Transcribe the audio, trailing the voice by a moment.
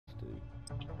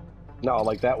No,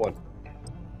 like that one.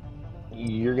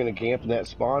 You're gonna camp in that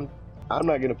spawn? I'm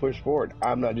not gonna push forward.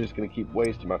 I'm not just gonna keep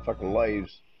wasting my fucking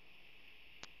lives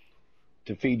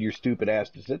to feed your stupid ass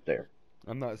to sit there.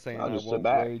 I'm not saying I'll I just sit won't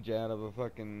back. rage out of a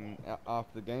fucking off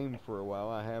the game for a while.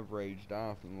 I have raged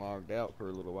off and logged out for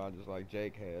a little while, just like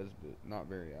Jake has, but not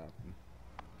very often.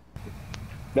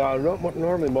 No,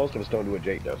 normally most of us don't do what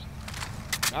Jake does.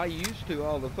 I used to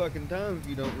all the fucking time, if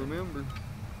you don't remember.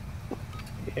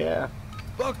 Yeah.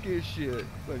 Fuck this shit.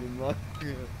 Fucking like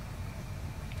it.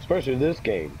 Especially this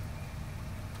game.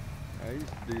 I used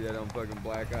to do that on fucking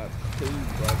Black Ops 2,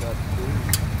 Black Ops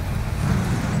 2.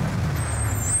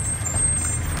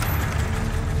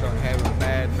 Start having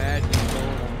bad matches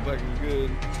going, I'm fucking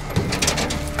good.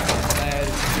 Bad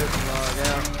as shit and log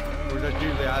out. Or that's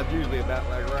usually, I was usually about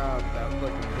like Rob, about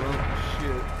fucking drunk as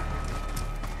shit.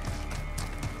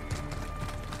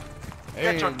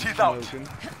 Get your teeth out.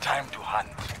 Time to hunt.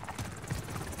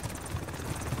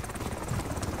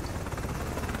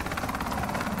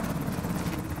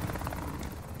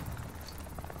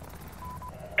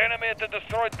 Enemy at the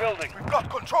destroyed building. We've got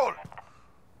control.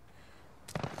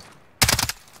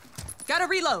 Gotta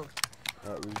reload.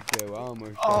 Alright, we go. I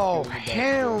almost Oh,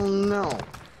 hell no.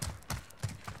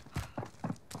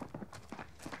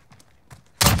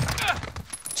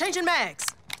 Changing mags.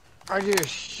 I just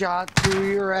shot through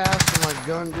your ass and my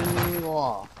gun didn't even go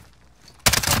off.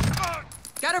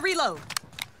 Gotta reload.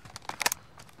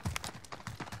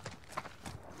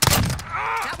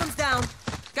 That one's down.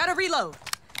 Gotta reload.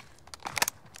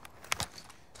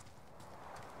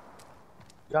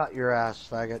 Got your ass,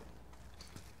 faggot.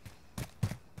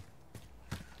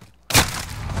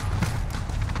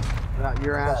 Got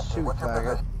your ass too,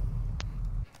 faggot.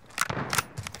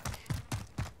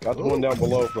 Got the one down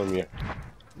below from you.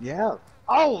 Yeah.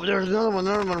 Oh, there's another one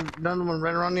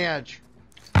right around the edge.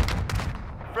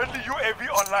 Friendly UAV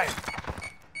online.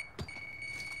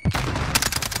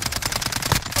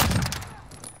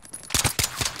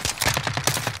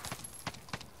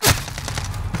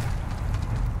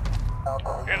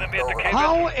 Enemy at the cave.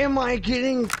 How am I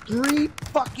getting 3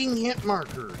 fucking hit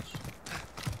markers?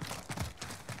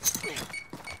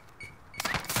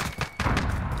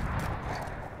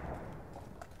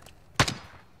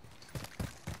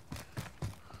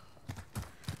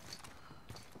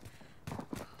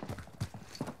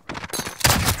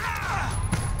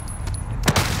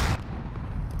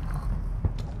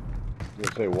 I'm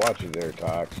gonna say, watch it there,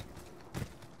 Tox.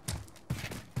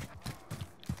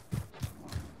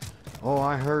 Oh,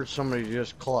 I heard somebody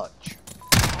just clutch.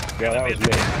 Yeah, that was me.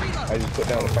 I just put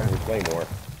down a fucking claymore.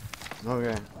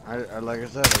 Okay, I like I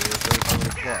said, I just heard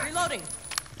somebody clutch. Reloading.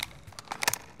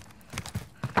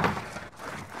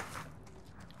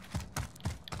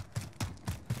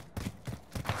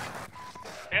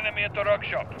 Enemy at the rock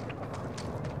shop.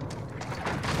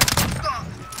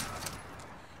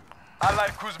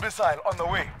 Allied cruise missile on the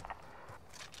way.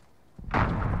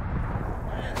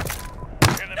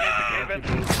 Enemy at the cave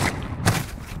entrance.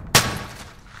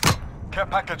 Care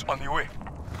package on the way.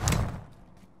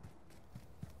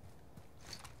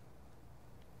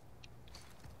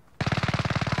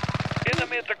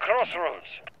 Enemy at the crossroads.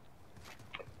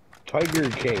 Tiger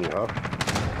King, huh?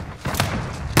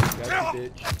 Got you,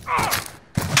 bitch.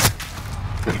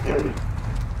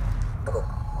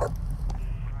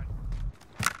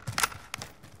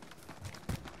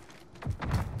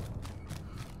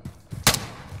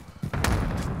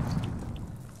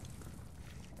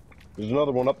 There's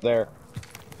another one up there.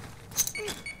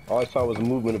 All I saw was a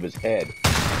movement of his head.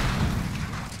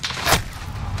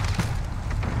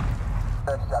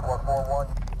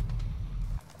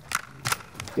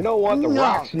 You know what? The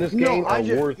rocks in this game are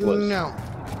worthless. No.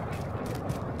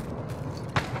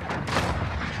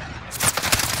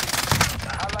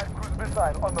 Allied cruise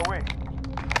missile on the way.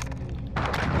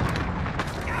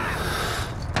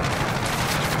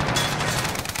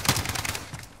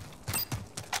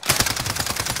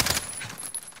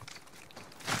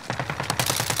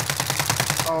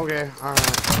 Okay,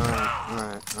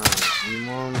 alright. You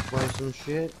wanna play some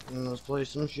shit? Then let's play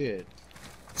some shit.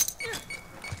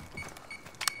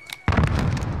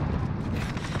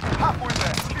 Halfway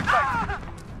there. Keep fighting.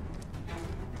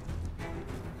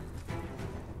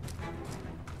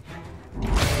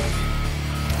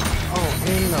 Oh,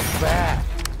 in the back.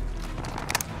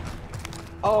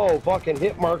 Oh, fucking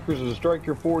hit markers of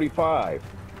Striker 45.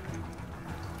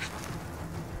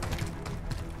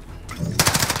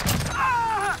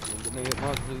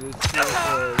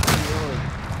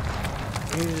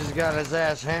 He just got his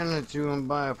ass handed to him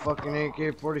by a fucking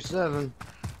AK-47.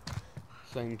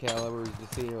 Same caliber as the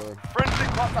CR. Friendly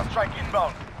cluster strike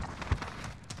inbound.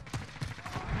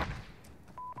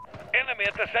 Enemy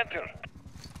at the center.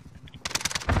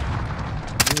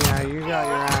 Yeah, you got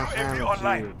your ass Enemy handed to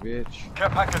online. you, bitch. Care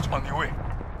package on the way.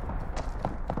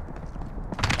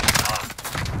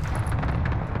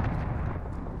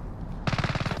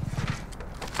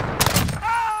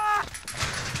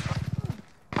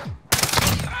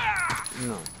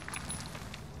 No.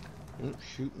 Don't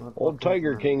shoot my Old fucking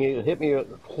Tiger friend. King hit me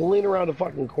clean around the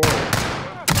fucking corner.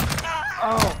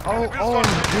 Oh,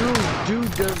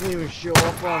 dude doesn't even show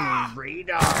up on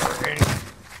radar or anything.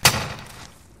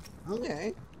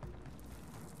 Okay.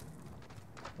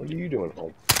 What are you doing,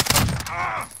 home?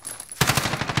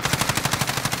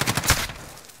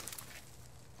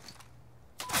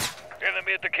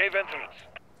 Enemy at the cave entrance.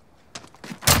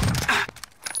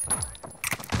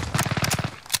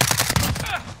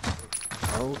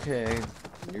 Okay.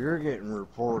 You're getting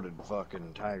reported,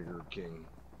 fucking Tiger King.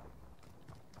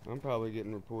 I'm probably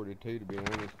getting reported too, to be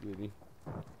honest with you.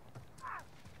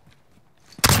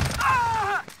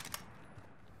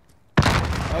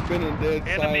 I've been in dead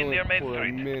Enemy near silence Main for a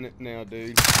Street. minute now,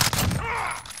 dude.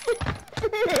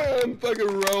 I'm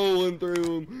fucking rolling through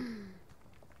them.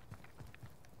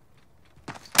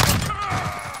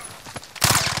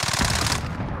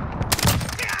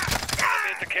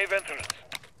 Enemy at the cave entrance.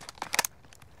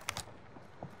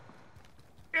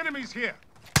 Enemies here.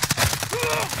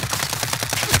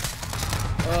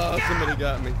 Somebody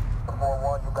got me.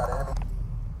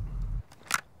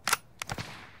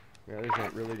 Yeah, this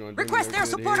ain't really gonna do Request no air good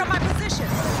support here. on my position.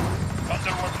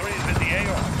 Thunder 1-3 is in the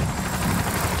AO.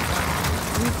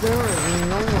 Dude, there is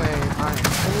no way I'm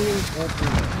fully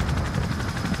open.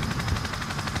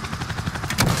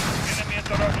 Enemy at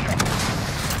the rock shop.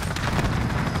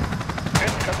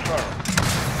 Hit confirmed.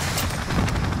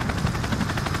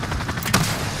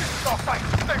 Stop fight.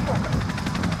 Stay focused.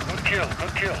 Good kill,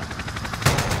 good kill.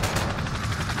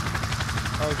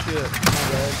 Oh shit, my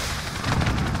bad.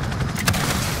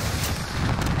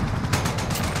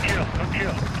 Good kill, good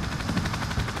kill.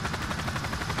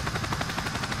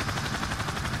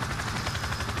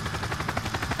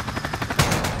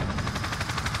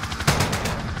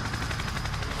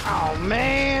 Oh,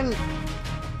 man!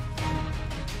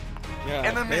 Yeah,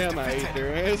 Enemies damn, I ate defeated.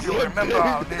 their ass. You remember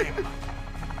our name.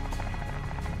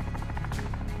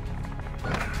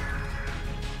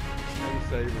 I'm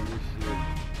saving this shit.